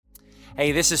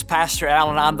Hey, this is Pastor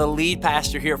Allen. I'm the lead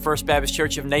pastor here at First Baptist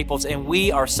Church of Naples, and we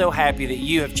are so happy that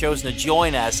you have chosen to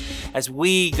join us as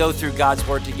we go through God's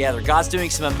Word together. God's doing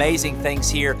some amazing things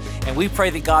here, and we pray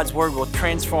that God's Word will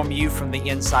transform you from the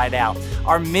inside out.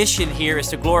 Our mission here is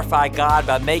to glorify God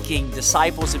by making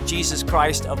disciples of Jesus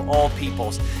Christ of all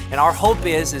peoples. And our hope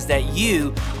is that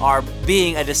you are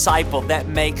being a disciple that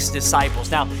makes disciples.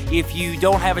 Now, if you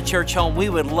don't have a church home, we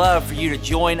would love for you to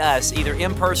join us either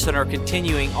in person or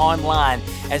continuing online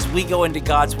as we go into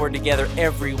God's Word together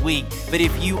every week. But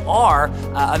if you are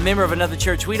a member of another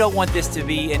church, we don't want this to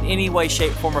be in any way,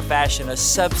 shape, form, or fashion a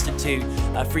substitute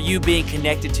for you being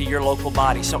connected to your local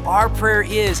body. So our prayer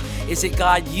is that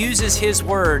God uses His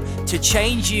Word to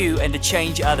change you and to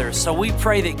change others. So we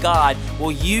pray that God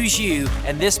will use you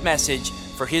and this message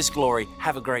for His glory.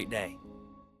 Have a great day.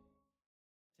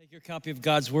 Take your copy of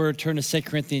God's Word, turn to 2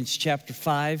 Corinthians chapter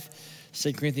 5.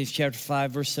 2 Corinthians chapter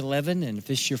 5, verse 11. And if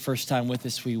this is your first time with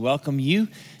us, we welcome you.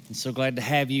 And so glad to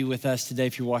have you with us today.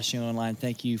 If you're watching online,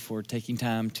 thank you for taking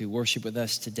time to worship with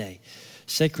us today.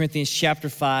 2 Corinthians chapter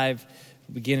 5,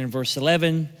 we'll begin in verse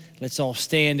 11. Let's all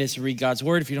stand as we read God's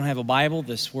Word. If you don't have a Bible,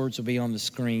 this words will be on the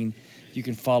screen. You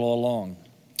can follow along.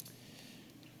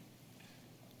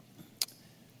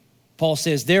 Paul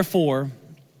says, "Therefore,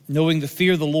 knowing the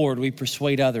fear of the Lord, we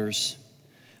persuade others.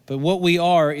 But what we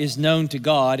are is known to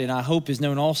God, and I hope is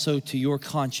known also to your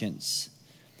conscience.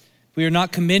 We are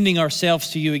not commending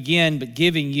ourselves to you again, but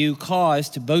giving you cause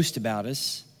to boast about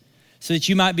us, so that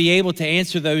you might be able to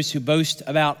answer those who boast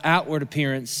about outward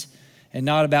appearance and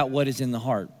not about what is in the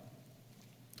heart.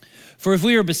 For if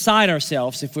we are beside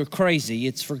ourselves, if we're crazy,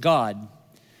 it's for God.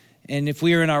 And if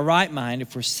we are in our right mind,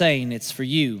 if we're sane, it's for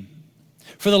you.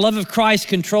 For the love of Christ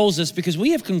controls us, because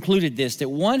we have concluded this, that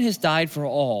one has died for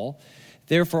all,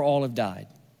 therefore all have died.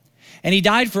 And He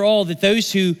died for all, that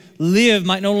those who live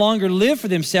might no longer live for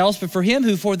themselves, but for Him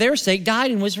who for their sake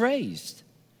died and was raised.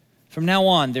 From now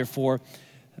on, therefore,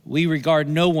 we regard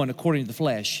no one according to the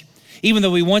flesh. Even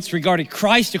though we once regarded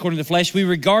Christ according to the flesh, we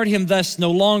regard Him thus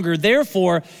no longer.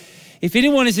 Therefore, if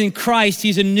anyone is in Christ,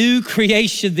 he's a new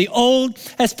creation. The old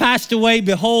has passed away.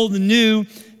 Behold, the new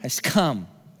has come.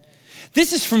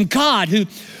 This is from God, who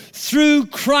through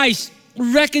Christ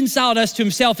reconciled us to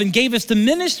Himself and gave us the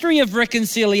ministry of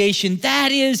reconciliation.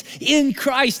 That is, in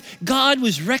Christ, God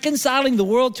was reconciling the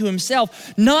world to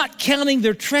Himself, not counting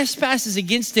their trespasses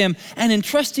against them, and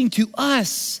entrusting to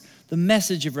us the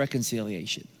message of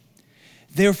reconciliation.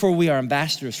 Therefore, we are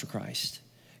ambassadors for Christ,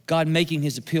 God making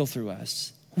His appeal through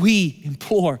us. We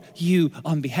implore you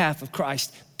on behalf of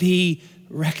Christ, be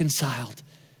reconciled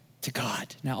to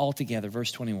God. Now, all together,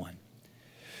 verse 21.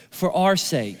 For our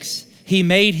sakes, He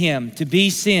made Him to be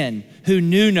sin who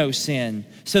knew no sin,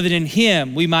 so that in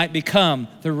Him we might become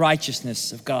the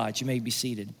righteousness of God. You may be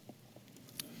seated.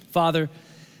 Father,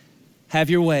 have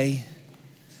your way.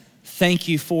 Thank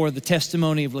you for the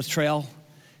testimony of Luttrell.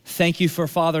 Thank you for,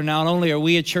 Father, not only are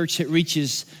we a church that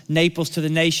reaches Naples to the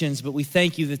nations, but we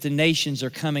thank you that the nations are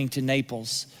coming to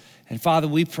Naples. And Father,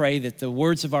 we pray that the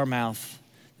words of our mouth,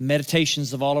 the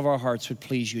meditations of all of our hearts would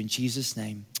please you. In Jesus'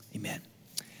 name, amen.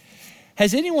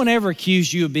 Has anyone ever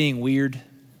accused you of being weird?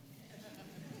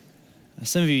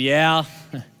 Some of you, yeah.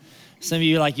 Some of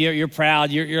you, like, you're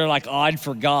proud. You're like odd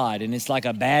for God, and it's like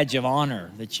a badge of honor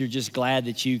that you're just glad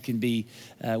that you can be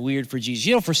weird for Jesus.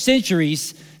 You know, for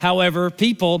centuries, however,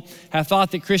 people have thought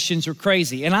that Christians were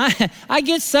crazy, and I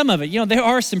get some of it. You know, there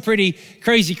are some pretty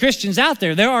crazy Christians out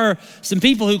there. There are some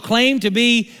people who claim to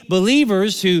be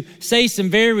believers who say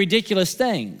some very ridiculous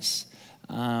things.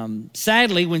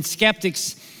 Sadly, when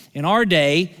skeptics in our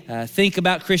day think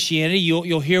about Christianity,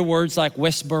 you'll hear words like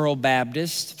Westboro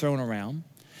Baptist thrown around.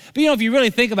 But you know, if you really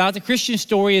think about it, the Christian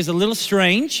story is a little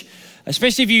strange,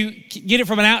 especially if you get it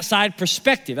from an outside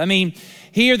perspective. I mean,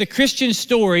 here the Christian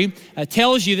story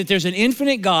tells you that there's an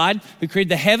infinite God who created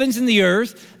the heavens and the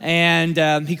earth,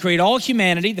 and He created all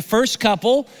humanity. The first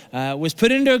couple was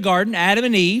put into a garden, Adam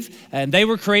and Eve, and they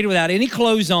were created without any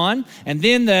clothes on. And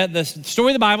then the story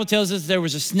of the Bible tells us there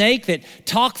was a snake that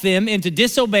talked them into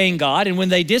disobeying God, and when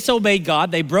they disobeyed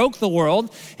God, they broke the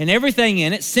world and everything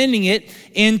in it, sending it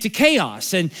into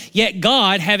chaos. And yet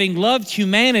God, having loved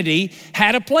humanity,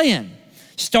 had a plan.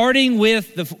 Starting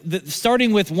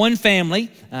with one family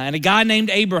and a guy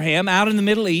named Abraham out in the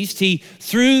Middle East. He,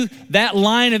 through that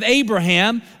line of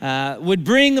Abraham, would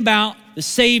bring about the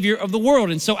Savior of the world.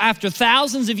 And so after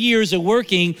thousands of years of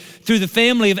working through the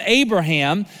family of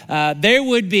Abraham, there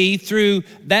would be, through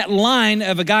that line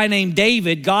of a guy named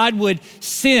David, God would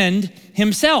send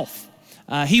Himself.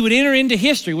 He would enter into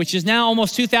history, which is now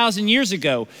almost 2,000 years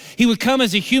ago. He would come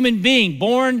as a human being,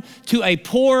 born to a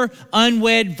poor,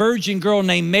 unwed virgin girl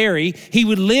named Mary. He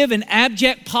would live in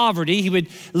abject poverty. He would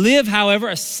live, however,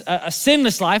 a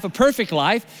sinless life, a perfect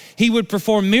life. He would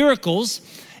perform miracles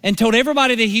and told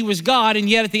everybody that he was God, and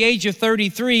yet at the age of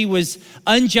 33 was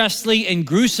unjustly and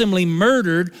gruesomely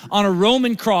murdered on a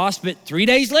Roman cross, but 3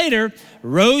 days later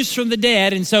rose from the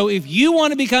dead. And so if you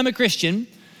want to become a Christian,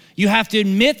 you have to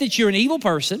admit that you're an evil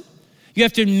person. You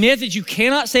have to admit that you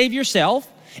cannot save yourself,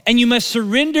 and you must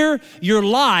surrender your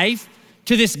life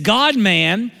to this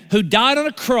God-man who died on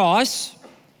a cross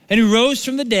and who rose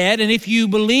from the dead. And if you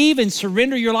believe and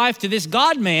surrender your life to this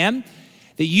God-man,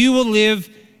 that you will live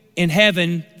in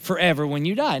heaven forever when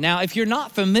you die. Now, if you're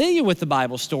not familiar with the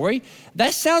Bible story,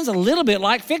 that sounds a little bit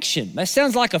like fiction. That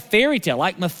sounds like a fairy tale,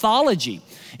 like mythology.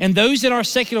 And those in our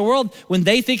secular world, when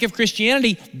they think of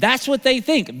Christianity, that's what they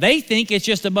think. They think it's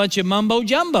just a bunch of mumbo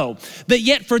jumbo. But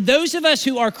yet for those of us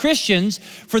who are Christians,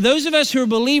 for those of us who are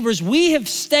believers, we have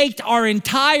staked our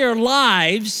entire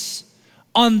lives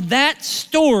on that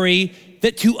story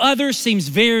that to others seems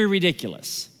very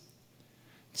ridiculous.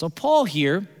 So Paul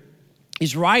here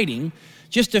is writing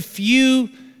just a few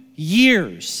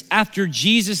years after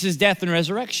Jesus' death and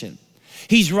resurrection.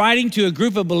 He's writing to a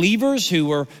group of believers who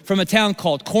were from a town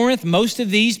called Corinth. Most of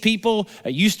these people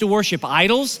used to worship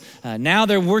idols. Now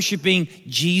they're worshiping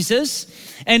Jesus.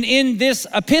 And in this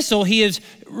epistle, he is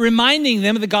reminding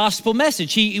them of the gospel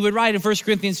message. He would write in 1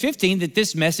 Corinthians 15 that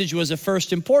this message was of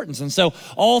first importance. And so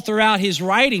all throughout his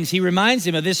writings, he reminds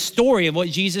them of this story of what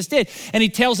Jesus did. And he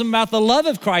tells them about the love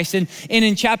of Christ. And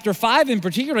in chapter 5 in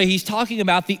particular, he's talking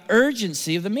about the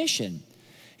urgency of the mission.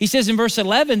 He says in verse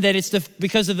 11 that it's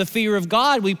because of the fear of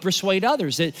God we persuade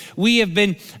others. That we have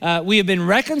been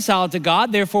reconciled to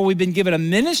God, therefore we've been given a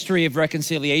ministry of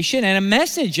reconciliation and a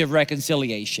message of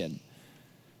reconciliation.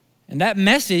 And that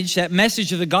message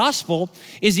of the gospel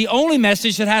is the only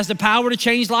message that has the power to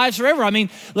change lives forever. I mean,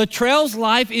 Latrell's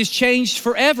life is changed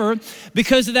forever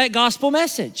because of that gospel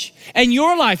message. And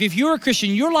your life, if you're a Christian,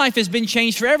 your life has been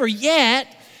changed forever. Yet,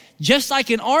 just like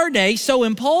in our day, so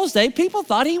in Paul's day, people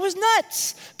thought he was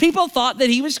nuts. People thought that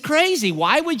he was crazy.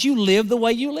 Why would you live the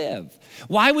way you live?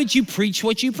 Why would you preach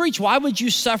what you preach? Why would you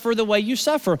suffer the way you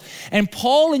suffer? And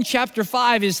Paul in chapter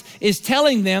 5 is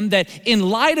telling them that in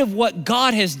light of what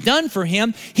God has done for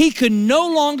him, he could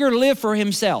no longer live for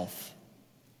himself.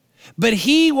 But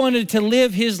he wanted to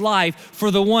live his life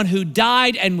for the one who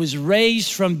died and was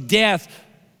raised from death.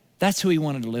 That's who he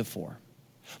wanted to live for.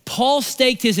 Paul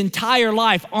staked his entire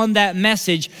life on that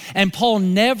message, and Paul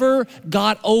never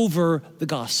got over the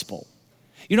gospel.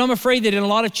 You know, I'm afraid that in a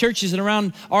lot of churches and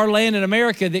around our land in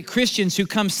America that Christians who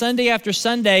come Sunday after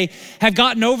Sunday have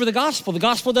gotten over the gospel. The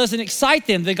gospel doesn't excite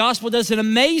them. The gospel doesn't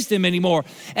amaze them anymore.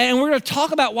 And we're going to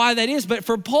talk about why that is. But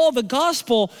for Paul, the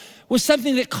gospel was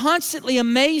something that constantly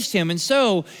amazed him. And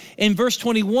so in verse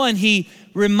 21, he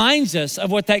reminds us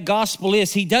of what that gospel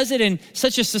is. He does it in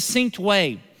such a succinct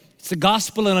way. It's the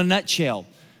gospel in a nutshell.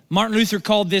 Martin Luther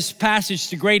called this passage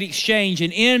the Great Exchange.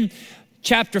 And in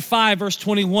chapter 5, verse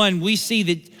 21, we see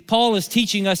that Paul is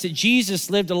teaching us that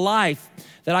Jesus lived a life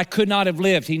that I could not have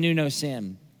lived. He knew no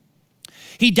sin.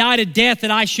 He died a death that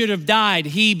I should have died.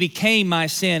 He became my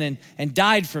sin and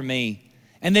died for me.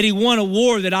 And that he won a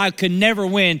war that I could never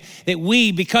win, that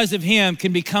we, because of him,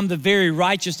 can become the very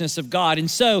righteousness of God.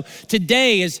 And so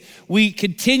today, as we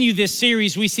continue this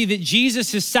series, we see that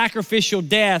Jesus' sacrificial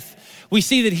death, we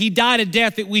see that he died a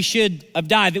death that we should have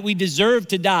died, that we deserved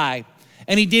to die.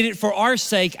 And he did it for our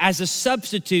sake as a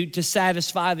substitute to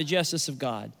satisfy the justice of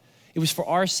God. It was for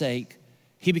our sake.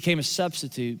 He became a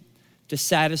substitute to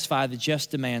satisfy the just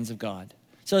demands of God.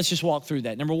 So let's just walk through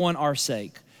that. Number one, our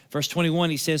sake. Verse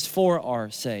 21, he says, for our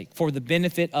sake, for the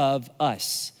benefit of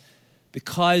us,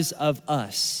 because of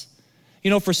us. You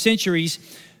know, for centuries,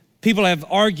 people have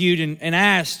argued and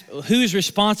asked, who's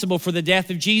responsible for the death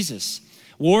of Jesus?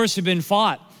 Wars have been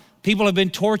fought. People have been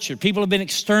tortured. People have been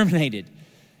exterminated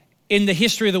in the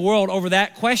history of the world over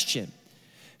that question.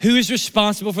 Who is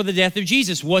responsible for the death of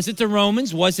Jesus? Was it the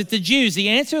Romans? Was it the Jews? The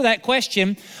answer to that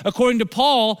question, according to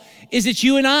Paul, is it's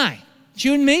you and I. It's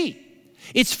you and me.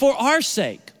 It's for our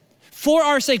sake. For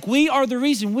our sake, we are the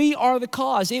reason, we are the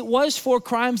cause. It was for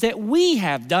crimes that we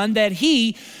have done that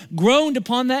he groaned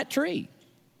upon that tree.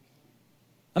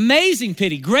 Amazing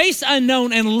pity, grace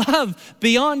unknown, and love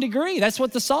beyond degree. That's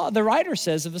what the writer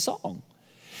says of the song.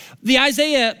 The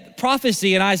Isaiah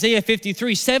prophecy in Isaiah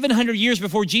 53, 700 years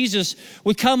before Jesus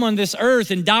would come on this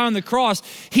earth and die on the cross,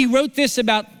 he wrote this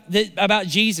about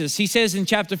Jesus. He says in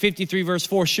chapter 53, verse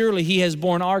 4, surely he has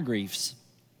borne our griefs,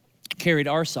 carried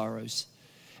our sorrows.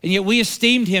 And yet we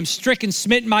esteemed him stricken,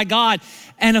 smitten by God,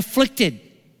 and afflicted.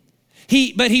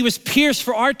 But he was pierced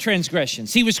for our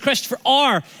transgressions. He was crushed for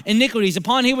our iniquities.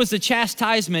 Upon him was the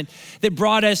chastisement that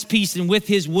brought us peace, and with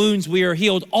his wounds we are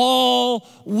healed. All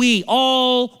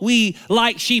we,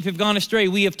 like sheep have gone astray.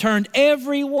 We have turned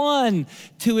every one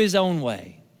to his own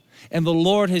way. And the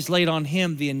Lord has laid on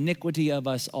him the iniquity of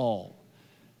us all.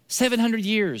 700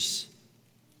 years.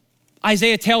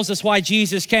 Isaiah tells us why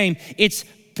Jesus came. It's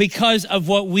because of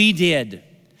what we did.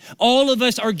 All of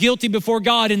us are guilty before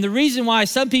God. And the reason why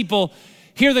some people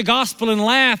hear the gospel and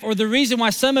laugh, or the reason why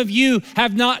some of you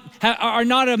are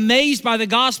not amazed by the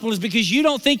gospel, is because you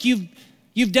don't think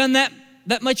you've done that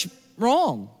much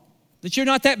wrong, that you're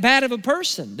not that bad of a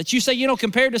person, that you say,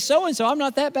 compared to so-and-so, I'm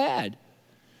not that bad.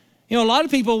 A lot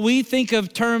of people, we think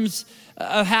of terms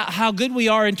of how good we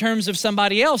are in terms of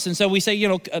somebody else. And so we say,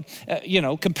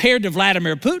 compared to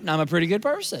Vladimir Putin, I'm a pretty good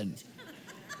person.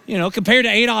 Compared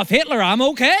to Adolf Hitler, I'm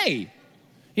okay.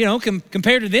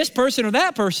 Compared to this person or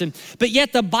that person. But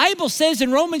yet the Bible says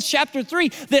in Romans chapter 3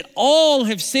 that all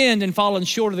have sinned and fallen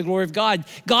short of the glory of God.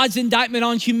 God's indictment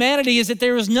on humanity is that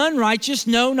there is none righteous,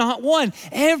 no, not one.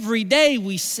 Every day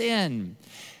we sin.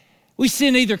 We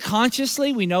sin either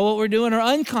consciously, we know what we're doing, or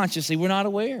unconsciously, we're not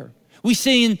aware. We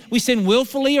sin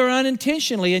willfully or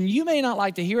unintentionally, and you may not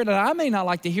like to hear it, and I may not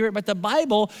like to hear it, but the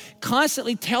Bible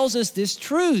constantly tells us this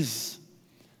truth.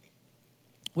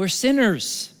 We're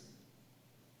sinners.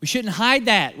 We shouldn't hide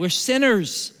that. We're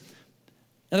sinners.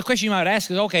 Now, the question you might ask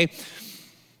is, okay,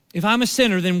 if I'm a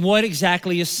sinner, then what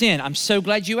exactly is sin? I'm so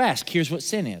glad you asked. Here's what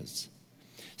sin is.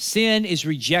 Sin is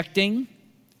rejecting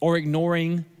or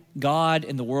ignoring God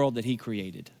and the world that he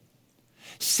created.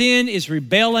 Sin is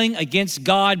rebelling against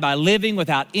God by living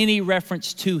without any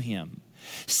reference to him.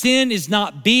 Sin is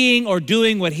not being or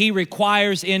doing what he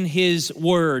requires in his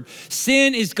word.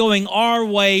 Sin is going our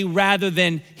way rather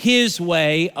than his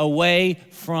way, away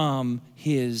from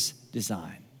his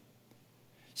design.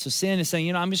 So sin is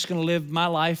saying, I'm just going to live my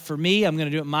life for me. I'm going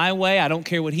to do it my way. I don't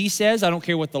care what he says. I don't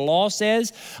care what the law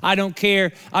says. I don't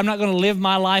care. I'm not going to live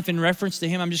my life in reference to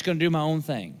him. I'm just going to do my own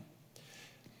thing.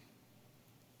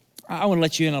 I want to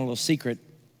let you in on a little secret.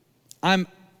 I'm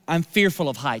fearful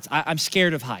of heights. I'm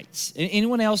scared of heights.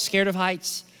 Anyone else scared of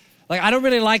heights? I don't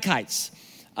really like heights.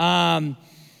 And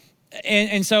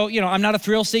so, I'm not a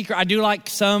thrill seeker. I do like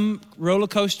some roller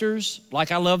coasters.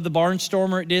 I love the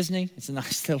Barnstormer at Disney. It's a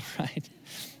nice little ride.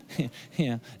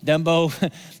 Yeah, Dumbo.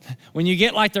 When you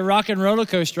get the rock and roller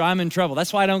coaster, I'm in trouble.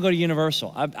 That's why I don't go to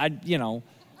Universal.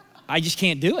 I just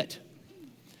can't do it.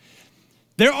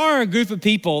 There are a group of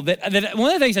people that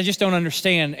one of the things I just don't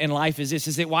understand in life is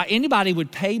that why anybody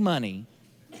would pay money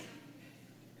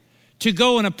to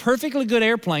go in a perfectly good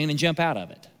airplane and jump out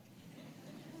of it.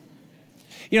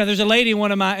 There's a lady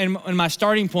in my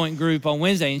starting point group on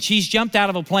Wednesday, and she's jumped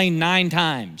out of a plane 9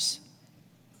 times.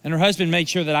 And her husband made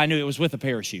sure that I knew it was with a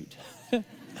parachute.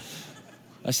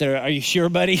 I said, "Are you sure,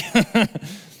 buddy?"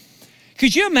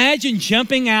 Could you imagine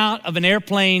jumping out of an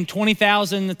airplane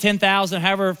 20,000, 10,000,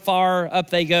 however far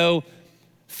up they go,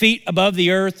 feet above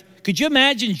the earth? Could you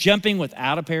imagine jumping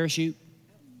without a parachute?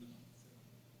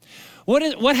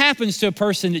 What happens to a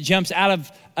person that jumps out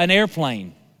of an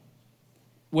airplane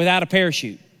without a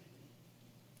parachute?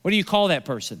 What do you call that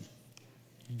person?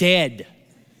 Dead.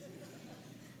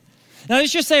 Now,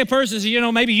 let's just say a person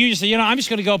says, maybe you just say, I'm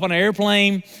just going to go up on an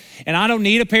airplane and I don't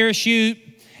need a parachute.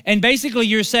 And basically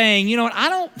you're saying, I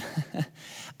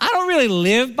don't really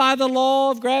live by the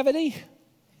law of gravity.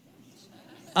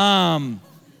 I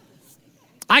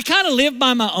kind of live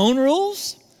by my own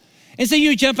rules. And so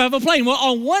you jump out of a plane. Well,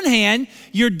 on one hand,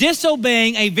 you're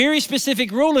disobeying a very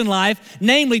specific rule in life,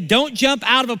 namely, don't jump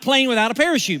out of a plane without a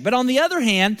parachute. But on the other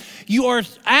hand, you are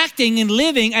acting and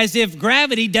living as if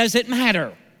gravity doesn't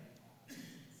matter.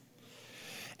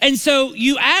 And so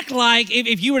you act like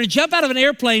if you were to jump out of an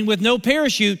airplane with no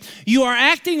parachute, you are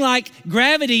acting like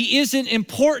gravity isn't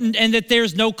important and that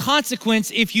there's no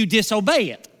consequence if you disobey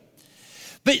it.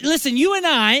 But listen, you and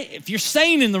I, if you're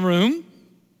sane in the room,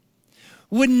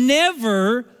 would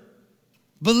never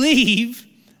believe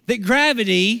that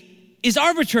gravity is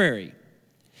arbitrary.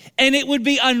 And it would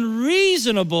be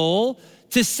unreasonable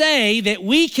to say that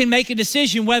we can make a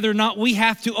decision whether or not we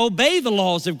have to obey the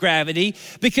laws of gravity,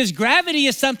 because gravity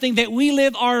is something that we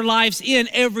live our lives in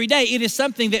every day. It is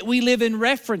something that we live in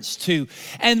reference to.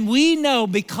 And we know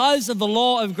because of the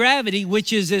law of gravity,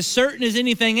 which is as certain as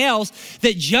anything else,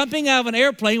 that jumping out of an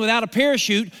airplane without a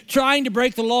parachute, trying to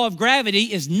break the law of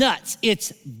gravity is nuts.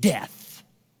 It's death.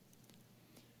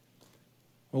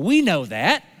 Well, we know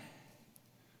that,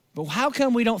 but how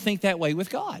come we don't think that way with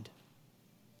God?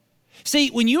 See,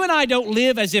 when you and I don't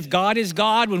live as if God is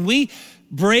God, when we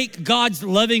break God's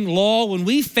loving law, when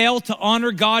we fail to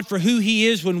honor God for who he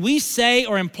is, when we say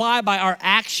or imply by our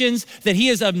actions that he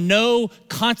is of no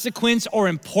consequence or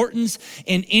importance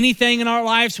in anything in our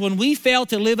lives, when we fail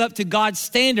to live up to God's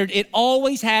standard, it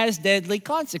always has deadly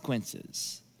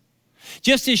consequences.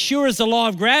 Just as sure as the law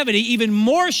of gravity, even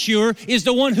more sure is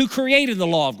the one who created the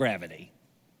law of gravity.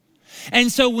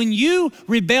 And so when you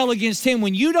rebel against him,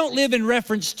 when you don't live in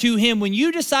reference to him, when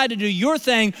you decide to do your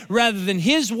thing rather than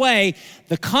his way,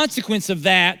 the consequence of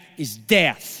that is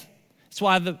death. That's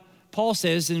why Paul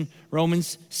says in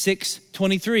Romans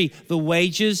 6:23, the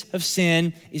wages of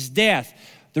sin is death.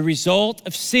 The result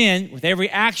of sin, with every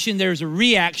action, there's a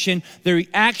reaction. The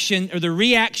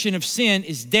reaction of sin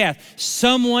is death.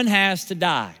 Someone has to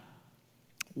die.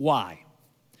 Why?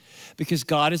 Because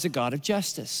God is a God of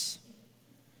justice.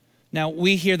 Now,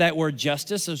 we hear that word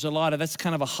justice. That's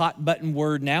kind of a hot button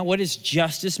word now. What does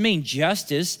justice mean?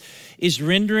 Justice is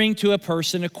rendering to a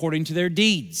person according to their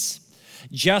deeds.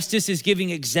 Justice is giving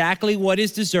exactly what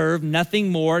is deserved,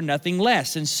 nothing more, nothing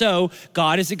less. And so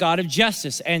God is a God of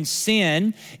justice, and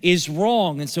sin is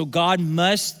wrong. And so God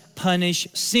must punish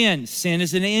sin. Sin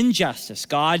is an injustice.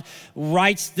 God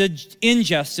rights the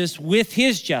injustice with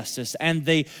his justice, and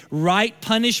the right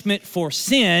punishment for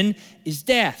sin is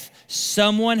death.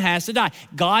 Someone has to die.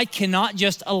 God cannot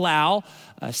just allow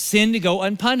sin to go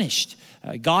unpunished.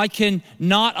 God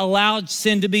cannot allow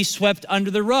sin to be swept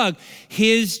under the rug.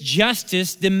 His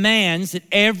justice demands that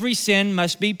every sin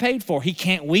must be paid for. He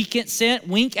can't wink at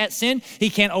sin. He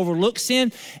can't overlook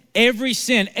sin. Every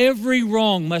sin, every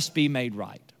wrong must be made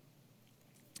right.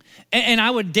 And I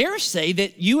would dare say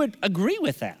that you would agree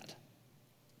with that.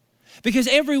 Because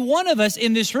every one of us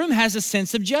in this room has a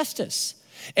sense of justice.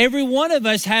 Every one of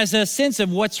us has a sense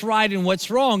of what's right and what's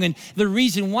wrong. And the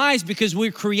reason why is because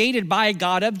we're created by a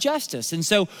God of justice. And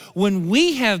so when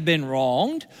we have been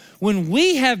wronged, when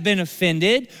we have been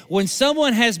offended, when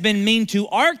someone has been mean to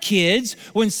our kids,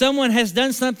 when someone has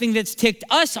done something that's ticked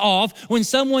us off, when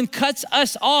someone cuts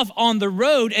us off on the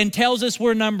road and tells us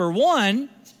we're number one,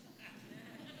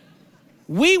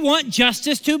 we want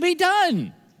justice to be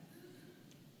done.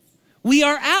 We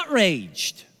are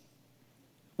outraged.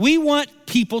 We want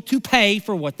people to pay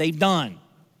for what they've done.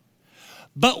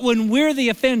 But when we're the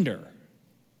offender,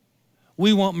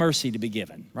 we want mercy to be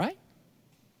given, right?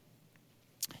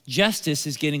 Justice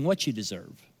is getting what you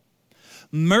deserve.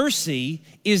 Mercy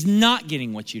is not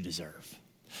getting what you deserve.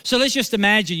 So let's just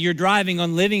imagine you're driving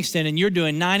on Livingston and you're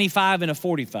doing 95 and a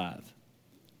 45.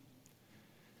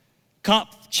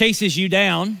 Cop chases you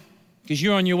down because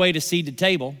you're on your way to seat the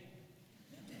table.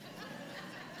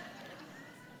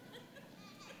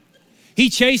 He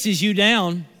chases you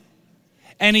down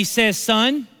and he says,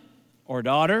 son or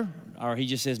daughter, or he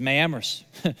just says, ma'am or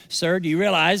sir, do you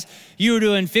realize you were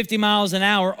doing 50 miles an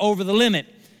hour over the limit?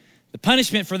 The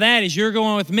punishment for that is you're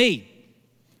going with me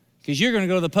because you're going to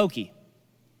go to the pokey.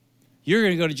 You're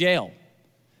going to go to jail.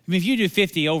 I mean, if you do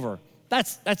 50 over,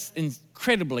 that's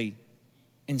incredibly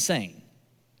insane.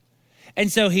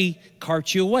 And so he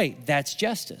carts you away. That's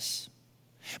justice.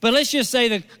 But let's just say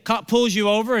the cop pulls you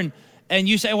over and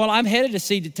you say, well, I'm headed to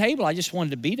seat the table. I just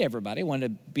wanted to beat everybody. I wanted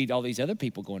to beat all these other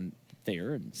people going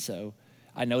there. And so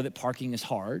I know that parking is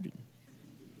hard.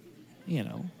 You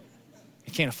know,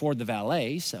 I can't afford the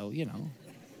valet, so, you know.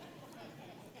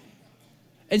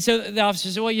 And so the officer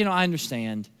says, well, you know, I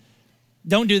understand.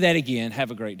 Don't do that again.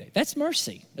 Have a great day. That's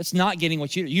mercy. That's not getting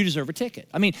what you deserve a ticket.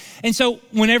 I mean, and so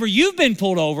whenever you've been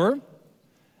pulled over,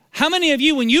 how many of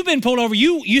you, when you've been pulled over,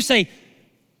 you say,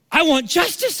 I want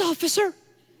justice, officer.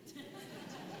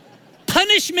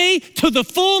 Punish me to the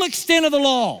full extent of the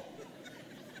law.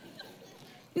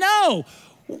 No.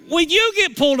 When you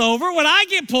get pulled over, when I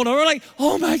get pulled over, like,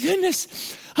 oh my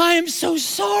goodness, I am so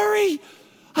sorry.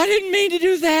 I didn't mean to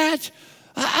do that.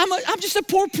 I'm just a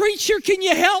poor preacher. Can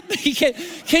you help me?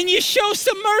 Can you show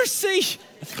some mercy?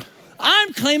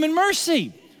 I'm claiming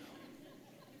mercy.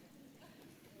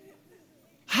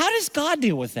 How does God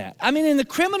deal with that? I mean, in the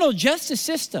criminal justice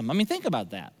system, I mean, think about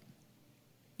that.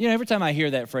 You know, every time I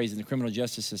hear that phrase in the criminal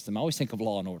justice system, I always think of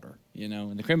law and order. You know,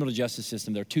 in the criminal justice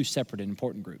system, there are two separate and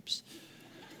important groups.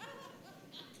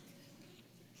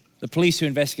 The police who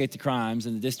investigate the crimes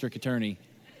and the district attorney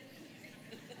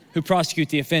who prosecute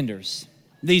the offenders.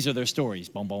 These are their stories,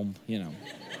 boom, boom, you know.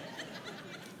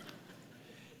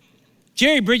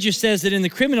 Jerry Bridges says that in the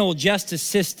criminal justice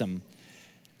system,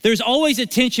 there's always a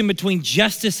tension between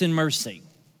justice and mercy.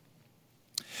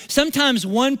 Sometimes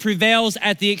one prevails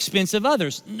at the expense of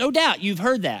others. No doubt, you've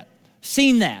heard that,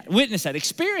 seen that, witnessed that,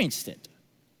 experienced it.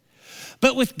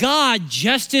 But with God,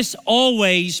 justice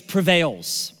always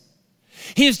prevails.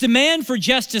 His demand for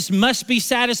justice must be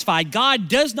satisfied. God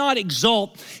does not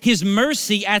exalt his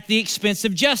mercy at the expense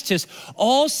of justice.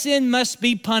 All sin must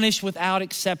be punished without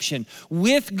exception.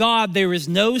 With God, there is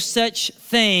no such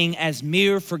thing as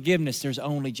mere forgiveness. There's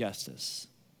only justice.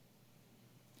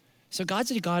 So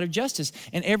God's a God of justice.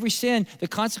 And every sin, the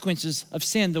consequences of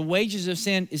sin, the wages of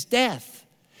sin is death.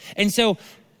 And so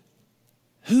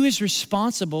who is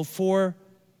responsible for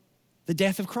the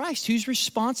death of Christ? Who's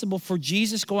responsible for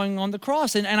Jesus going on the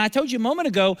cross? And I told you a moment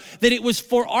ago that it was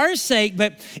for our sake,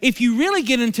 but if you really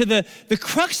get into the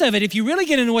crux of it, if you really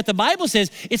get into what the Bible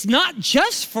says, it's not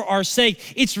just for our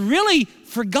sake, it's really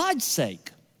for God's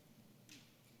sake.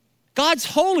 God's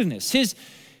holiness, his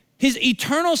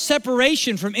eternal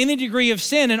separation from any degree of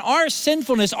sin and our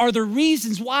sinfulness are the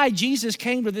reasons why Jesus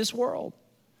came to this world.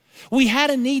 We had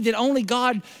a need that only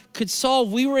God could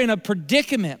solve. We were in a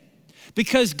predicament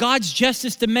because God's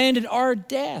justice demanded our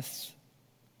death.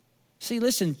 See,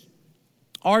 listen,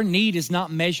 our need is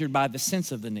not measured by the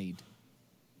sense of the need.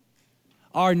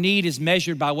 Our need is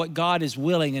measured by what God is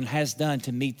willing and has done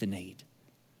to meet the need.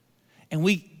 And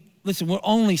we'll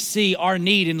only see our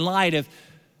need in light of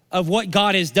what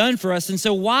God has done for us. And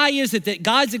so why is it that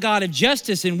God's a God of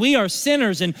justice and we are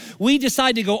sinners and we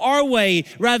decide to go our way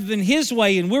rather than his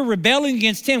way and we're rebelling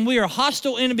against him? We are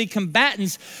hostile enemy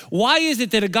combatants. Why is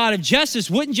it that a God of justice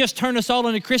wouldn't just turn us all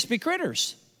into crispy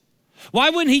critters? Why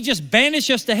wouldn't he just banish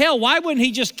us to hell? Why wouldn't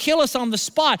he just kill us on the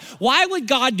spot? Why would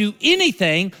God do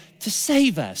anything to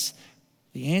save us?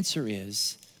 The answer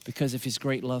is because of his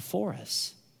great love for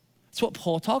us. That's what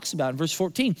Paul talks about in verse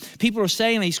 14. People are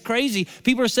saying he's crazy.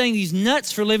 People are saying he's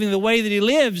nuts for living the way that he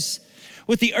lives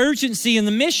with the urgency and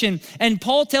the mission. And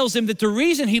Paul tells them that the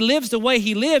reason he lives the way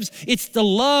he lives, it's the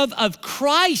love of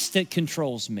Christ that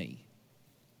controls me.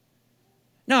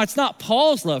 Now, it's not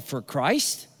Paul's love for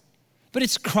Christ, but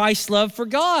it's Christ's love for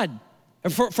God,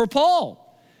 for Paul,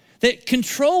 that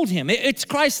controlled him. It's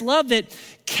Christ's love that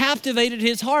captivated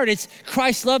his heart. It's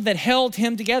Christ's love that held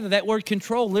him together. That word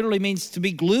control literally means to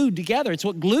be glued together. It's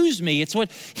what glues me. It's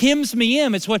what hems me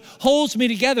in. It's what holds me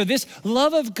together. This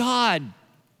love of God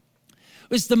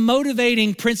was the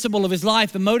motivating principle of his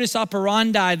life, the modus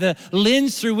operandi, the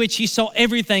lens through which he saw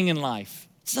everything in life.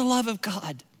 It's the love of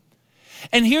God.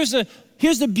 And here's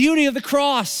the beauty of the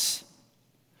cross.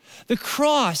 The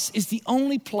cross is the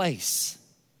only place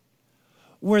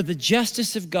where the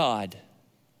justice of God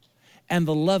and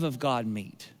the love of God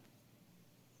meet.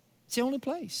 It's the only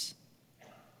place.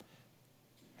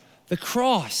 The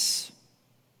cross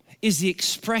is the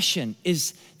expression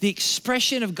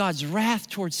of God's wrath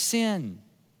towards sin.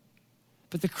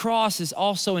 But the cross is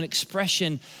also an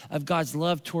expression of God's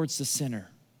love towards the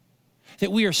sinner.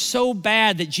 That we are so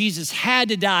bad that Jesus had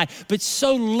to die, but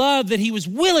so loved that he was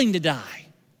willing to die.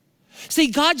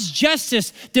 See, God's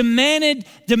justice demanded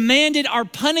our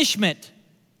punishment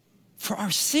for our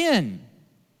sin,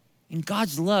 and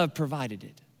God's love provided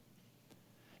it.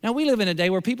 Now, we live in a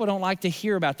day where people don't like to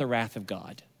hear about the wrath of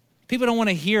God. People don't want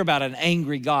to hear about an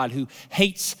angry God who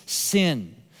hates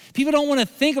sin. People don't want to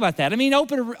think about that. I mean,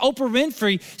 Oprah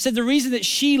Winfrey said the reason that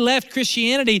she left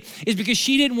Christianity is because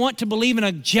she didn't want to believe in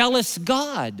a jealous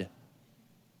God.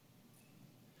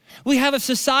 We have a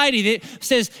society that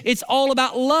says it's all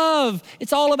about love.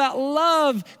 It's all about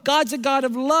love. God's a God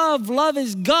of love. Love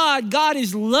is God. God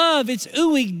is love. It's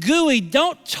ooey gooey.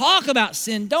 Don't talk about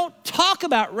sin. Don't talk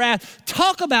about wrath.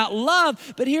 Talk about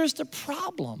love. But here's the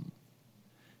problem.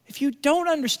 If you don't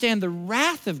understand the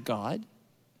wrath of God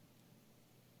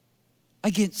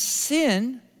against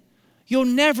sin, you'll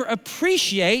never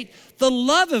appreciate the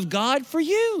love of God for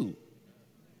you.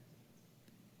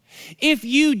 If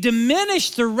you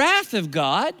diminish the wrath of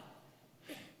God,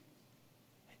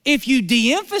 if you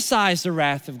de-emphasize the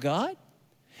wrath of God,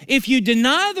 if you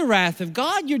deny the wrath of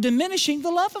God, you're diminishing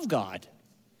the love of God.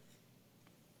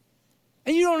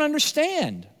 And you don't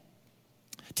understand.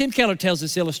 Tim Keller tells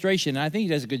this illustration, and I think he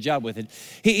does a good job with it.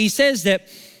 He says that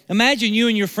imagine you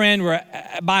and your friend were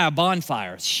by a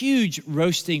bonfire, it's huge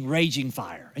roasting, raging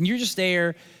fire, and you're just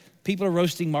there. People are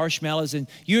roasting marshmallows, and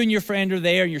you and your friend are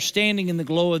there, and you're standing in the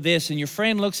glow of this, and your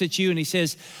friend looks at you, and he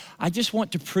says, I just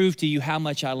want to prove to you how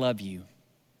much I love you.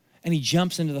 And he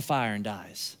jumps into the fire and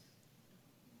dies.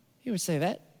 You would say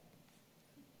that?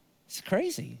 It's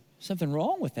crazy. Something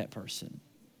wrong with that person.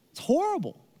 It's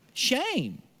horrible.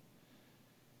 Shame.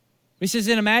 He says,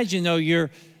 then imagine, though,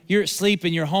 you're asleep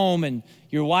in your home, and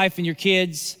your wife and your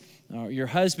kids or your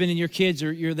husband and your kids,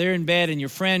 or you're there in bed and your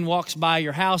friend walks by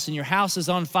your house and your house is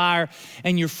on fire,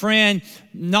 and your friend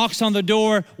knocks on the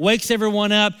door, wakes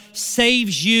everyone up,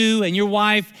 saves you and your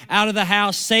wife out of the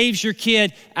house, saves your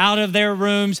kid out of their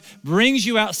rooms, brings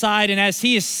you outside, and as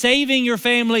he is saving your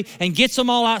family and gets them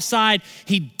all outside,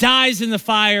 he dies in the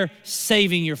fire,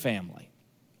 saving your family.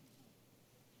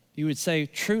 You would say,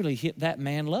 truly, that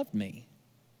man loved me.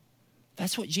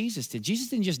 That's what Jesus did. Jesus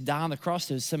didn't just die on the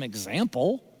cross as some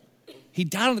example. He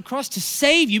died on the cross to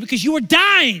save you because you were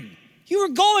dying. You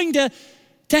were going to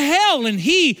hell, and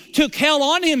he took hell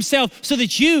on himself so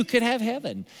that you could have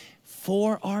heaven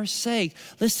for our sake.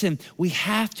 Listen, we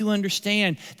have to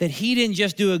understand that he didn't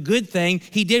just do a good thing.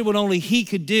 He did what only he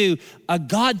could do, a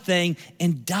God thing,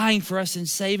 in dying for us and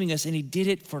saving us, and he did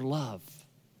it for love.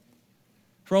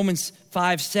 Romans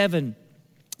 5:7.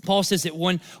 Paul says that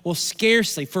one will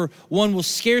scarcely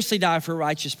die for a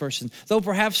righteous person, though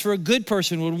perhaps for a good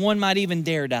person one might even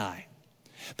dare die.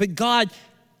 But God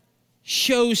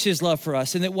shows his love for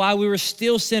us, and that while we were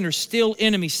still sinners, still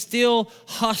enemies, still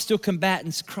hostile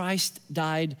combatants, Christ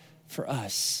died for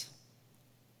us.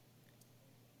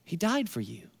 He died for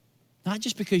you. Not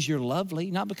just because you're lovely,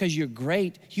 not because you're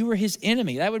great. You were his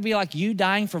enemy. That would be like you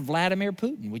dying for Vladimir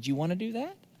Putin. Would you want to do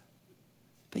that?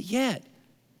 But yet,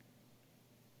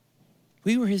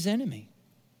 we were his enemy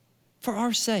for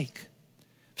our sake.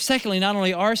 Secondly, not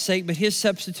only our sake, but his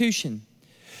substitution.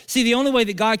 See, the only way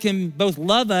that God can both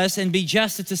love us and be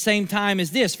just at the same time is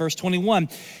this, verse 21.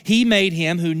 He made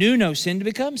him who knew no sin to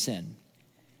become sin.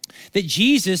 That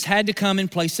Jesus had to come in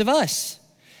place of us.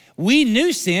 We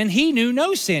knew sin, he knew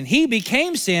no sin. He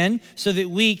became sin so that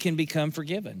we can become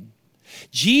forgiven.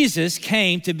 Jesus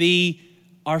came to be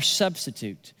our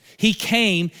substitute. He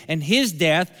came, and his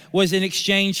death was in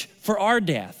exchange for our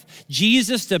death.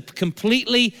 Jesus, the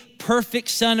completely perfect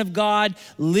Son of God,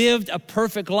 lived a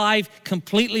perfect life,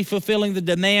 completely fulfilling the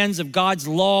demands of God's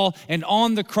law. And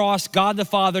on the cross, God the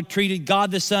Father treated God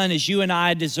the Son as you and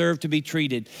I deserve to be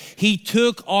treated. He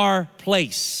took our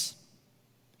place.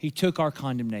 He took our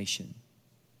condemnation.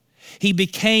 He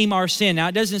became our sin. Now,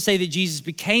 it doesn't say that Jesus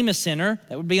became a sinner.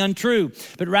 That would be untrue.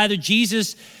 But rather,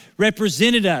 Jesus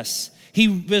represented us. He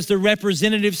was the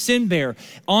representative sin bearer.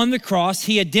 On the cross,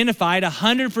 he identified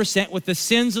 100% with the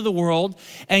sins of the world,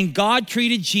 and God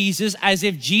treated Jesus as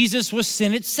if Jesus was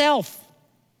sin itself.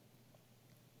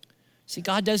 See,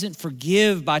 God doesn't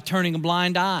forgive by turning a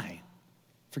blind eye.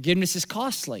 Forgiveness is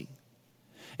costly.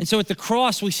 And so at the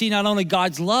cross, we see not only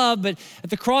God's love, but at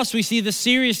the cross, we see the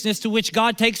seriousness to which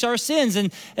God takes our sins.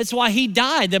 And that's why he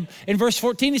died. In verse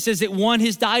 14, it says that one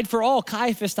has died for all.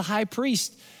 Caiaphas, the high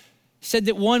priest, said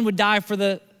that one would die for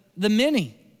the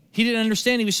many. He didn't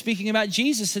understand he was speaking about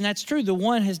Jesus, and that's true. The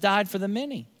one has died for the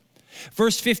many.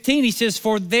 Verse 15, he says,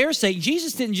 for their sake,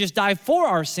 Jesus didn't just die for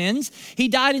our sins, he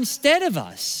died instead of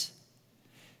us.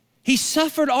 He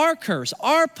suffered our curse,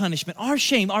 our punishment, our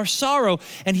shame, our sorrow,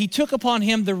 and he took upon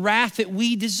him the wrath that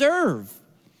we deserve.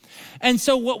 And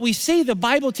so what we see, the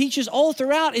Bible teaches all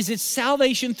throughout, is it's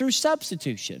salvation through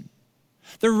substitution.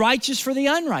 The righteous for the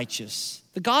unrighteous.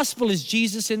 The gospel is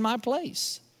Jesus in my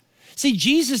place. See,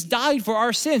 Jesus died for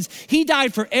our sins. He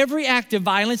died for every act of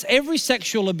violence, every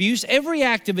sexual abuse, every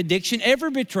act of addiction,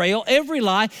 every betrayal, every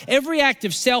lie, every act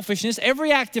of selfishness,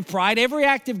 every act of pride, every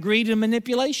act of greed and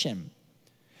manipulation.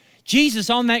 Jesus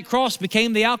on that cross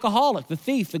became the alcoholic, the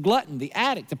thief, the glutton, the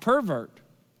addict, the pervert,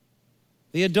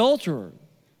 the adulterer,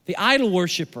 the idol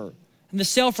worshiper, and the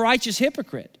self-righteous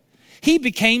hypocrite. He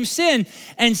became sin,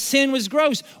 and sin was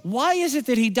gross. Why is it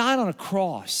that he died on a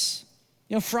cross?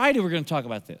 You know, Friday we're going to talk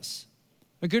about this.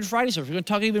 A Good Friday service, we're going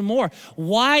to talk even more.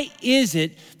 Why is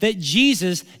it that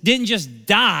Jesus didn't just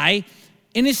die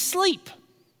in his sleep?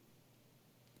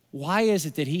 Why is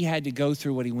it that he had to go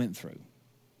through what he went through?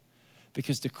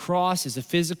 Because the cross is a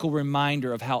physical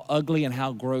reminder of how ugly and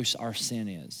how gross our sin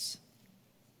is.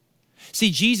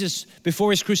 See, Jesus, before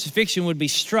his crucifixion, would be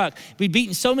struck, be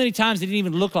beaten so many times that he didn't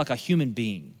even look like a human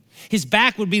being. His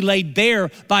back would be laid bare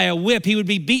by a whip. He would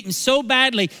be beaten so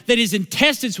badly that his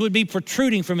intestines would be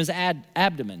protruding from his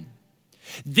abdomen.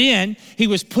 Then he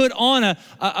was put on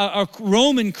a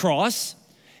Roman cross.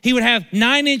 He would have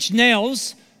 9-inch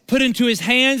nails put into his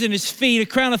hands and his feet, a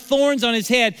crown of thorns on his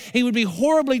head. He would be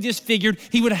horribly disfigured.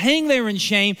 He would hang there in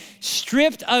shame,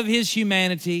 stripped of his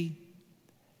humanity.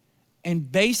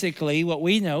 And basically what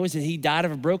we know is that he died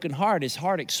of a broken heart. His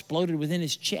heart exploded within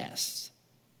his chest.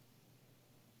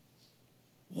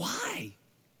 Why?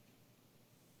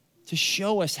 To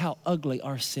show us how ugly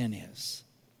our sin is.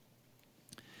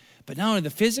 But not only the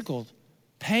physical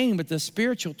pain, but the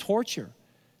spiritual torture.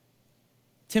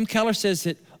 Tim Keller says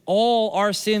that all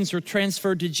our sins were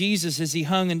transferred to Jesus as he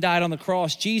hung and died on the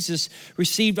cross. Jesus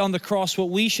received on the cross what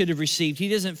we should have received. He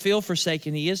doesn't feel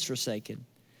forsaken, he is forsaken.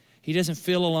 He doesn't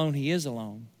feel alone, he is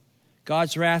alone.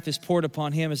 God's wrath is poured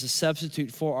upon him as a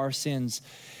substitute for our sins.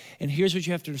 And here's what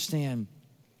you have to understand.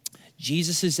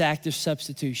 Jesus' act of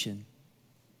substitution,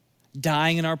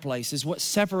 dying in our place, is what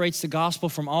separates the gospel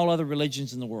from all other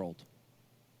religions in the world.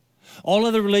 All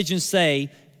other religions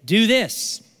say, do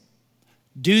this,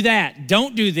 do that,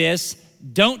 don't do this,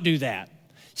 don't do that.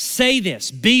 Say this,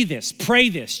 be this, pray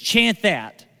this, chant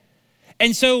that.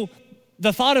 And so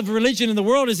the thought of religion in the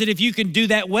world is that if you can do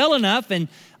that well enough and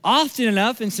often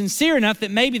enough and sincere enough,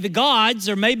 that maybe the gods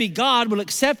or maybe God will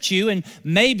accept you and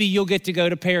maybe you'll get to go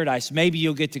to paradise. Maybe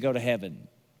you'll get to go to heaven.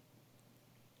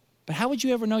 But how would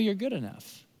you ever know you're good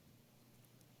enough?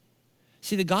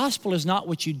 See, the gospel is not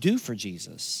what you do for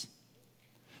Jesus.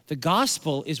 The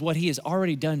gospel is what he has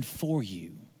already done for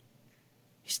you.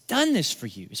 He's done this for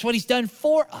you. It's what he's done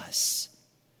for us.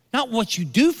 Not what you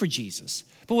do for Jesus,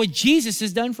 but what Jesus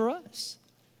has done for us.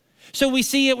 So we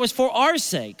see it was for our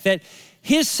sake that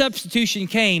his substitution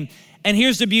came, and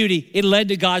here's the beauty, it led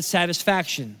to God's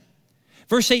satisfaction.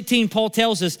 Verse 18, Paul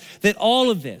tells us that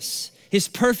all of this, his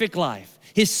perfect life,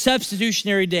 his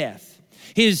substitutionary death,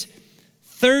 his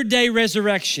third day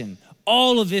resurrection,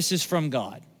 all of this is from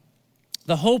God.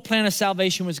 The whole plan of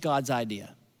salvation was God's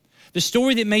idea. The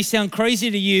story that may sound crazy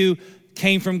to you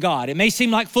came from God. It may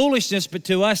seem like foolishness, but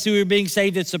to us who are being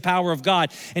saved, it's the power of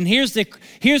God. And here's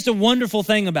the wonderful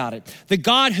thing about it. The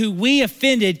God who we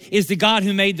offended is the God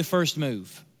who made the first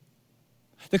move.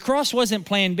 The cross wasn't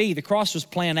plan B, the cross was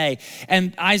plan A.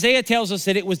 And Isaiah tells us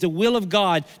that it was the will of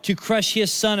God to crush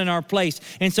his son in our place.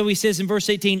 And so he says in verse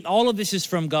 18, all of this is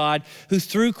from God who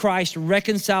through Christ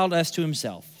reconciled us to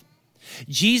himself.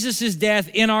 Jesus' death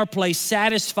in our place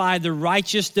satisfied the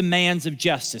righteous demands of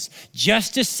justice.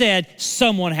 Justice said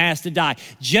someone has to die.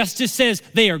 Justice says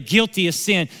they are guilty of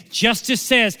sin. Justice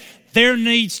says there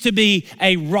needs to be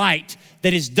a right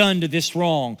that is done to this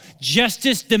wrong.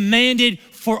 Justice demanded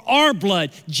for our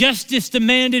blood. Justice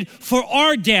demanded for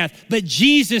our death. But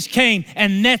Jesus came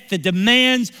and met the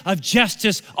demands of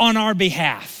justice on our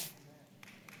behalf.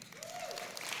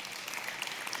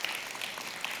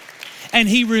 And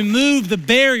he removed the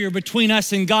barrier between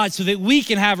us and God so that we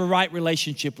can have a right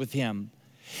relationship with him.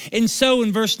 And so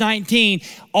in verse 19,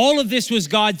 all of this was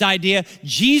God's idea.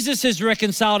 Jesus has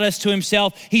reconciled us to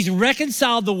himself. He's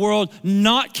reconciled the world,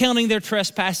 not counting their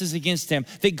trespasses against him.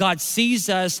 That God sees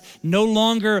us no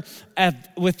longer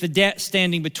with the debt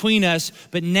standing between us,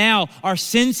 but now our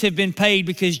sins have been paid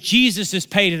because Jesus has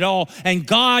paid it all. And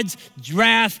God's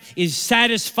wrath is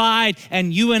satisfied,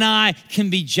 and you and I can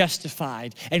be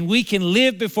justified. And we can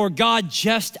live before God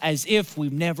just as if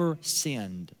we've never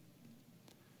sinned.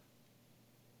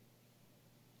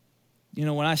 You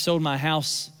know, when I sold my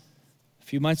house a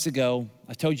few months ago,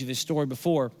 I told you this story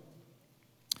before,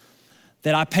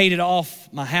 that I paid it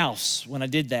off my house when I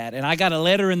did that. And I got a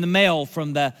letter in the mail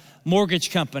from the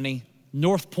mortgage company,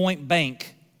 North Point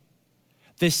Bank,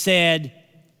 that said,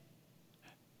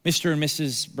 Mr. and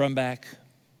Mrs. Brumback,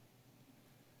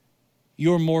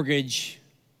 your mortgage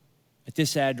at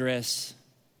this address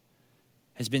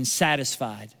has been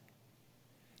satisfied.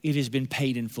 It has been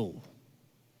paid in full.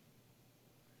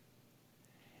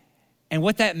 And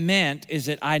what that meant is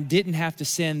that I didn't have to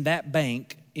send that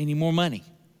bank any more money.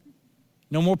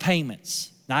 No more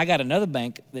payments. Now, I got another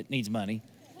bank that needs money.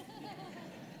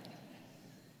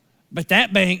 But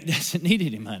that bank doesn't need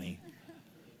any money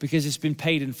because it's been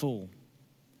paid in full.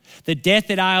 The debt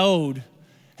that I owed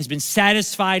has been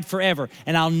satisfied forever,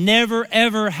 and I'll never,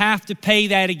 ever have to pay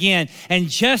that again. And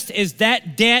just as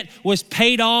that debt was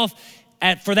paid off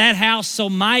for that house, so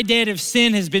my debt of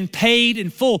sin has been paid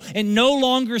in full and no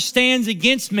longer stands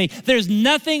against me. There's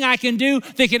nothing I can do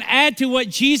that can add to what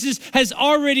Jesus has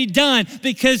already done,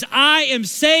 because I am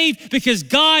saved because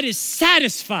God is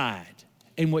satisfied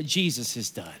in what Jesus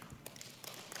has done.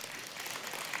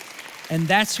 And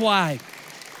that's why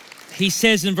he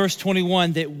says in verse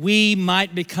 21 that we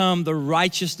might become the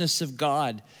righteousness of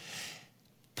God.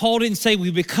 Paul didn't say we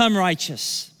become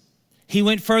righteous. He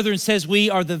went further and says we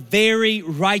are the very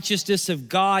righteousness of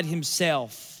God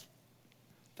himself.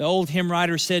 The old hymn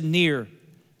writer said near,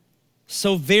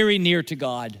 so very near to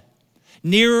God.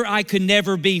 Nearer I could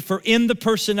never be, for in the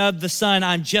person of the Son,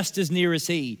 I'm just as near as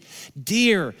he.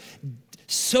 Dear,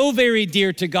 so very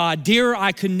dear to God. Dearer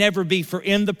I could never be, for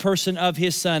in the person of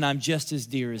his Son, I'm just as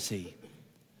dear as he.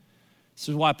 This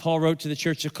is why Paul wrote to the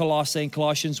church of Colossae in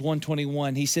Colossians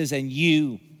 1:21. He says, and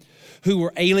you who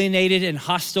were alienated and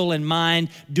hostile in mind,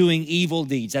 doing evil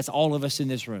deeds. That's all of us in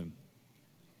this room.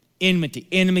 enmity,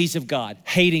 enemies of God,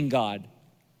 hating God.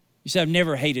 You say, I've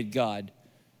never hated God.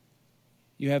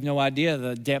 You have no idea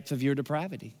the depth of your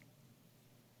depravity.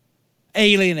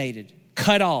 Alienated,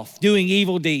 cut off, doing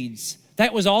evil deeds.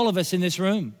 That was all of us in this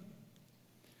room.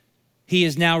 He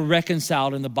is now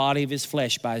reconciled in the body of his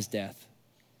flesh by his death.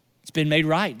 It's been made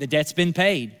right. The debt's been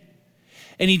paid.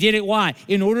 And he did it, why?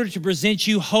 In order to present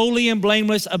you holy and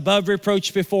blameless above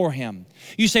reproach before him.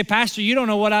 You say, Pastor, you don't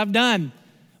know what I've done.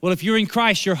 Well, if you're in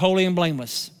Christ, you're holy and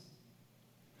blameless.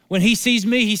 When he sees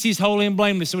me, he sees holy and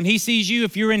blameless. When he sees you,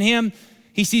 if you're in him,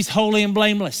 he sees holy and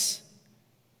blameless.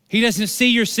 He doesn't see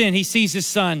your sin, he sees his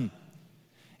son.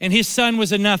 And his son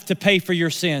was enough to pay for your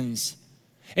sins.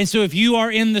 And so if you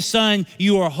are in the Son,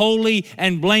 you are holy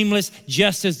and blameless,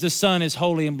 just as the Son is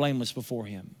holy and blameless before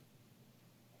him.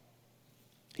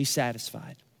 He's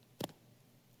satisfied.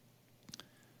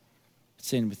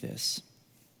 Let's end with this.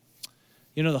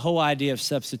 You know, the whole idea of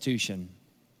substitution,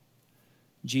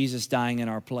 Jesus dying in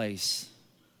our place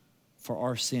for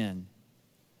our sin,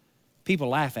 people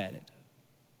laugh at it.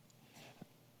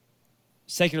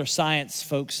 Secular science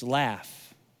folks laugh.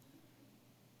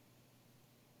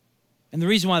 And the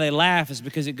reason why they laugh is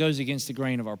because it goes against the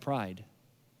grain of our pride.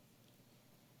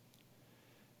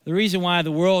 The reason why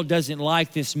the world doesn't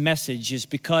like this message is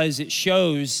because it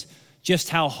shows just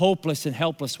how hopeless and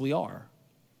helpless we are.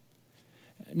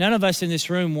 None of us in this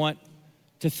room want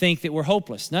to think that we're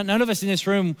hopeless. None of us in this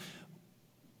room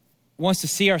wants to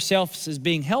see ourselves as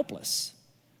being helpless.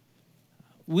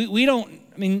 We don't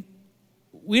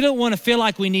want to feel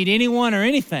like we need anyone or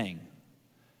anything.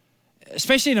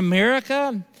 Especially in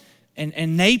America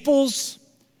and Naples,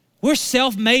 we're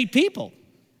self-made people.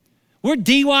 We're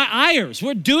DIYers.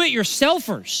 We're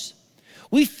do-it-yourselfers.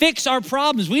 We fix our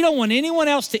problems. We don't want anyone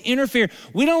else to interfere.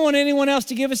 We don't want anyone else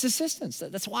to give us assistance.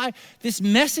 That's why this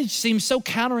message seems so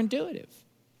counterintuitive.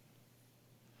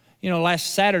 You know,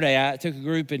 last Saturday, I took a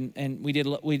group and we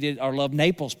did our Love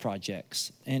Naples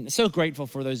projects. And so grateful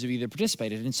for those of you that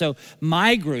participated. And so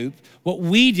my group, what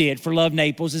we did for Love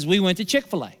Naples is we went to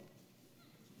Chick-fil-A.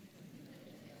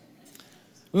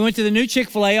 We went to the new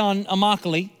Chick-fil-A on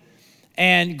Immokalee,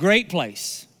 and great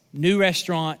place. New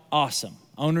restaurant, awesome.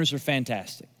 Owners are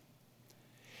fantastic.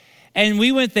 And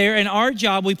we went there, and our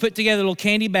job, we put together little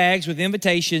candy bags with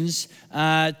invitations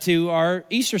to our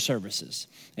Easter services.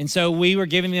 And so we were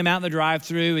giving them out in the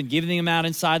drive-thru and giving them out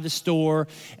inside the store.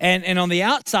 And on the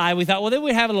outside, we thought, well, then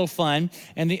we'd have a little fun.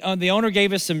 And the owner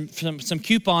gave us some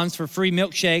coupons for free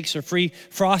milkshakes or free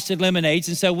frosted lemonades.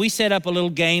 And so we set up a little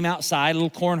game outside, a little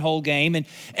cornhole game. And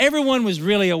everyone was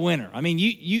really a winner. I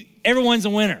mean, everyone's a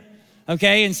winner.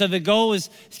 Okay, and so the goal is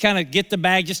to kind of get the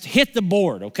bag, just hit the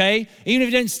board, okay? Even if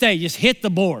it doesn't stay, just hit the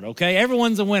board, okay?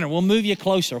 Everyone's a winner. We'll move you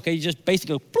closer, okay? You just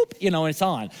basically go, boop, and it's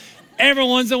on.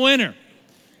 Everyone's a winner,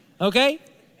 okay?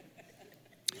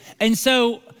 And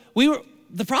so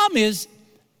the problem is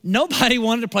nobody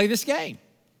wanted to play this game.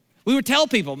 We would tell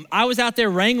people, I was out there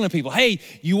wrangling people, hey,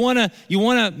 you want a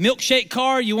milkshake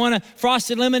card? You want a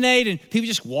frosted lemonade? And people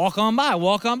just walk on by.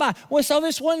 Well, I saw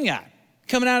this one guy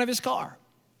coming out of his car.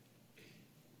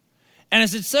 And I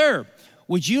said, sir,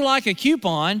 would you like a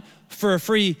coupon for a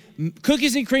free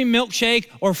cookies and cream milkshake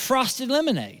or frosted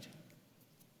lemonade?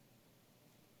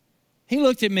 He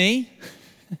looked at me.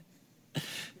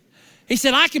 He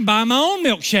said, I can buy my own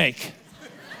milkshake.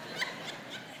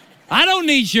 I don't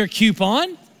need your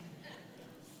coupon.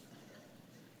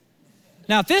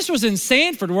 Now, if this was in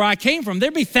Sanford, where I came from,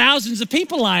 there'd be thousands of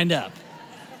people lined up.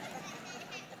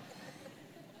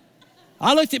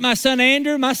 I looked at my son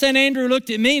Andrew. My son Andrew looked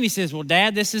at me and he says, well,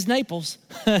 Dad, this is Naples.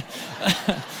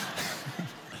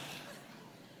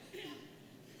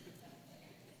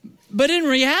 But in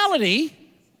reality,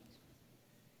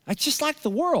 I just like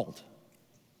the world.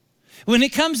 When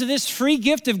it comes to this free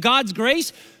gift of God's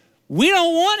grace, we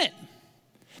don't want it.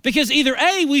 Because either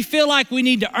A, we feel like we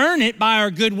need to earn it by our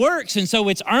good works, and so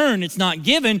it's earned, it's not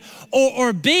given,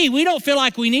 or B, we don't feel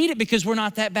like we need it because we're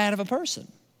not that bad of a person.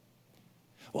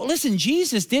 Well, listen,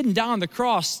 Jesus didn't die on the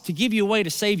cross to give you a way to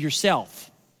save yourself.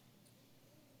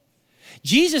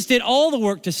 Jesus did all the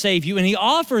work to save you, and he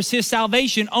offers his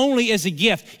salvation only as a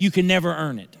gift. You can never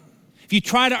earn it. If you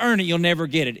try to earn it, you'll never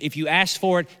get it. If you ask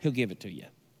for it, he'll give it to you.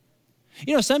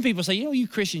 You know, some people say, you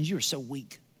Christians, you are so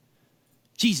weak.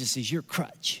 Jesus is your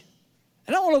crutch.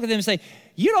 And I want to look at them and say,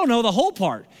 you don't know the whole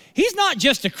part. He's not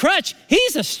just a crutch,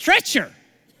 he's a stretcher.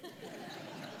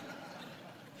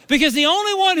 Because the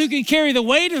only one who can carry the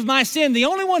weight of my sin, the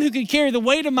only one who can carry the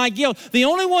weight of my guilt, the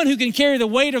only one who can carry the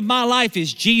weight of my life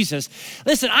is Jesus.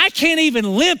 Listen, I can't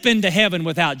even limp into heaven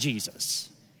without Jesus.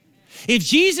 If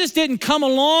Jesus didn't come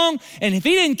along and if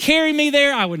he didn't carry me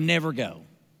there, I would never go.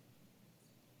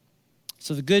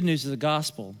 So the good news of the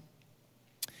gospel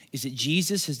is that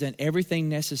Jesus has done everything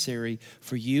necessary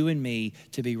for you and me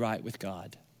to be right with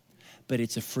God. But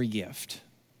it's a free gift.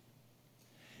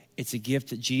 It's a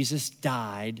gift that Jesus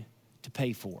died to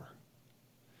pay for.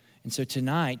 And so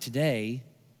today,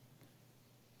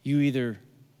 you either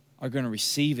are going to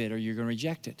receive it or you're going to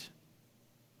reject it.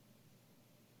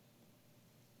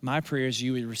 My prayer is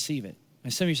you would receive it.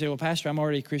 And some of you say, well, Pastor, I'm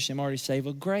already a Christian. I'm already saved.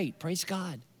 Well, great. Praise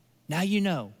God. Now you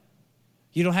know.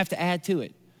 You don't have to add to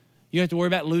it. You don't have to worry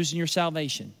about losing your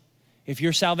salvation. If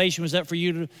your salvation was up for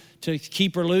you to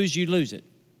keep or lose, you'd lose it.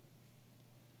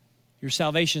 Your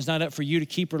salvation is not up for you to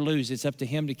keep or lose. It's up to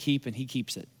him to keep, and he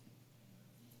keeps it.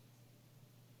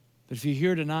 But if you're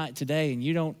here today, and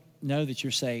you don't know that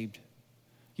you're saved,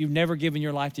 you've never given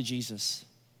your life to Jesus,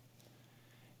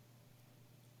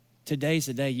 today's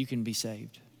the day you can be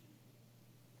saved.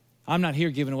 I'm not here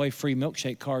giving away free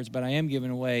milkshake cards, but I am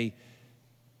giving away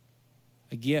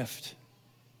a gift.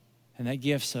 And that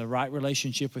gift's a right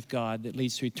relationship with God that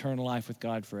leads to eternal life with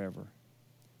God forever.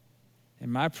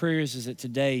 And my prayer is that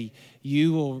today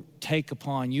you will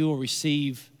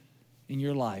receive in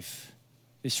your life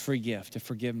this free gift of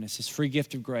forgiveness, this free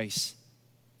gift of grace.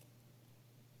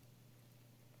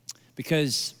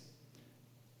 Because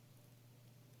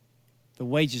the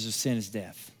wages of sin is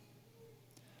death,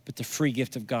 but the free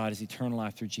gift of God is eternal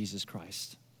life through Jesus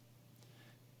Christ.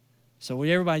 So would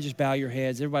everybody just bow your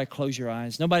heads, everybody close your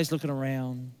eyes. Nobody's looking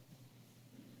around.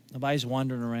 Nobody's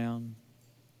wandering around.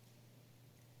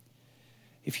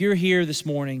 If you're here this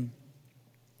morning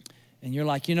and you're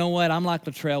like, you know what, I'm like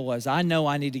Latrell was. I know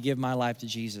I need to give my life to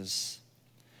Jesus.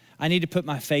 I need to put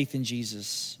my faith in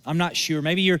Jesus. I'm not sure.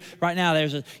 Maybe you're right now,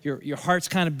 your heart's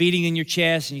kind of beating in your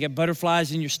chest and you got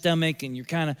butterflies in your stomach and you're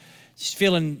kind of just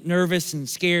feeling nervous and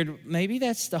scared. Maybe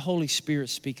that's the Holy Spirit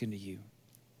speaking to you.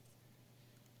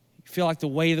 You feel like the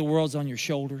weight of the world's on your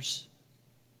shoulders.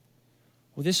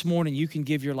 Well, this morning you can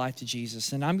give your life to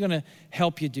Jesus, and I'm going to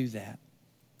help you do that.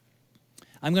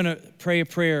 I'm going to pray a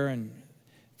prayer, and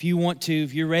if you want to,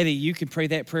 if you're ready, you can pray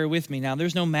that prayer with me. Now,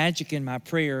 there's no magic in my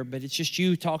prayer, but it's just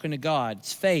you talking to God.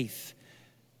 It's faith.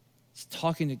 It's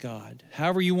talking to God.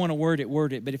 However you want to word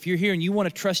it. But if you're here and you want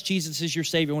to trust Jesus as your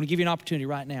Savior, I want to give you an opportunity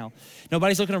right now.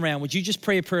 Nobody's looking around. Would you just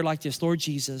pray a prayer like this? Lord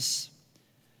Jesus,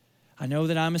 I know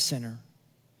that I'm a sinner.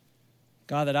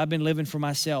 God, that I've been living for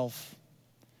myself.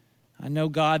 I know,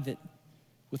 God, that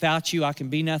without you I can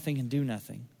be nothing and do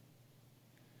nothing.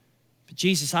 But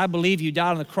Jesus, I believe you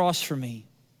died on the cross for me.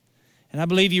 And I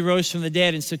believe you rose from the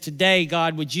dead. And so today,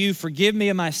 God, would you forgive me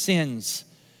of my sins?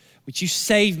 Would you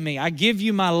save me? I give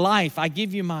you my life. I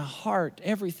give you my heart.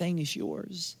 Everything is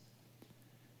yours.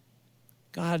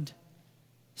 God,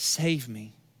 save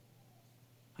me.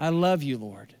 I love you,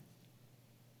 Lord.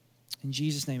 In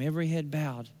Jesus' name, every head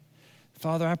bowed.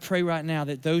 Father, I pray right now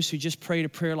that those who just prayed a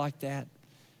prayer like that,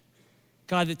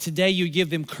 God, that today you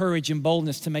give them courage and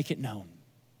boldness to make it known.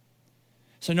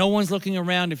 So no one's looking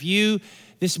around. If you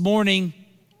this morning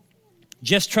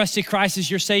just trusted Christ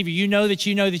as your Savior, you know that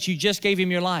you just gave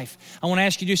him your life. I want to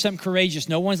ask you to do something courageous.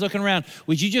 No one's looking around.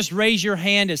 Would you just raise your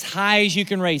hand as high as you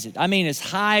can raise it? I mean, as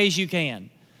high as you can.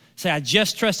 Say, I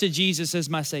just trusted Jesus as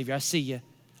my Savior. I see you.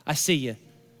 I see you.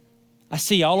 I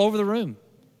see you all over the room.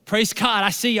 Praise God.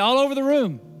 I see you all over the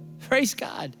room. Praise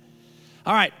God.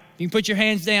 All right, you can put your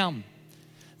hands down.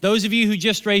 Those of you who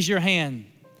just raised your hand,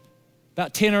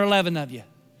 about 10 or 11 of you,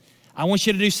 I want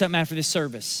you to do something after this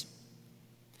service.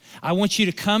 I want you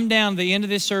to come down to the end of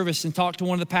this service and talk to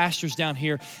one of the pastors down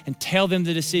here and tell them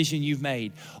the decision you've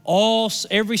made.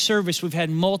 Every service we've had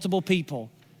multiple people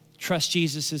trust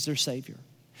Jesus as their Savior.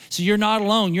 So you're not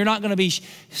alone. You're not going to be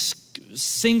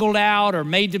singled out or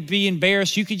made to be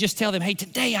embarrassed. You could just tell them, hey,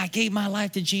 today I gave my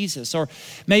life to Jesus. Or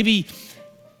maybe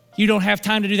you don't have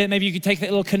time to do that. Maybe you could take that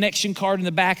little connection card in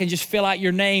the back and just fill out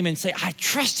your name and say, I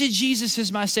trusted Jesus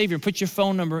as my Savior. Put your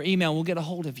phone number, email, and we'll get a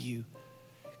hold of you.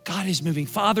 God is moving.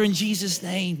 Father, in Jesus'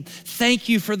 name, thank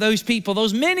you for those people,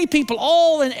 those many people,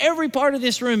 all in every part of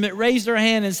this room that raised their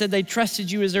hand and said they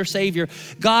trusted you as their Savior.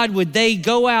 God, would they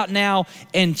go out now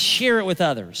and share it with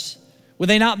others? Would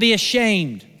they not be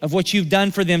ashamed of what you've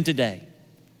done for them today?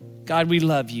 God, we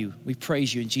love you. We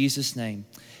praise you in Jesus' name.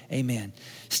 Amen.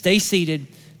 Stay seated.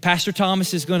 Pastor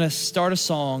Thomas is going to start a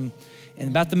song, and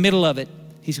about the middle of it,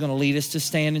 he's going to lead us to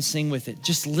stand and sing with it.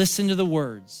 Just listen to the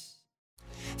words.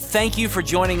 Thank you for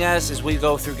joining us as we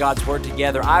go through God's Word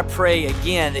together. I pray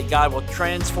again that God will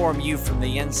transform you from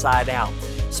the inside out.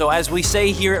 So as we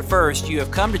say here at First, you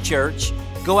have come to church.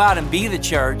 Go out and be the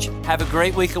church. Have a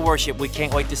great week of worship. We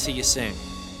can't wait to see you soon.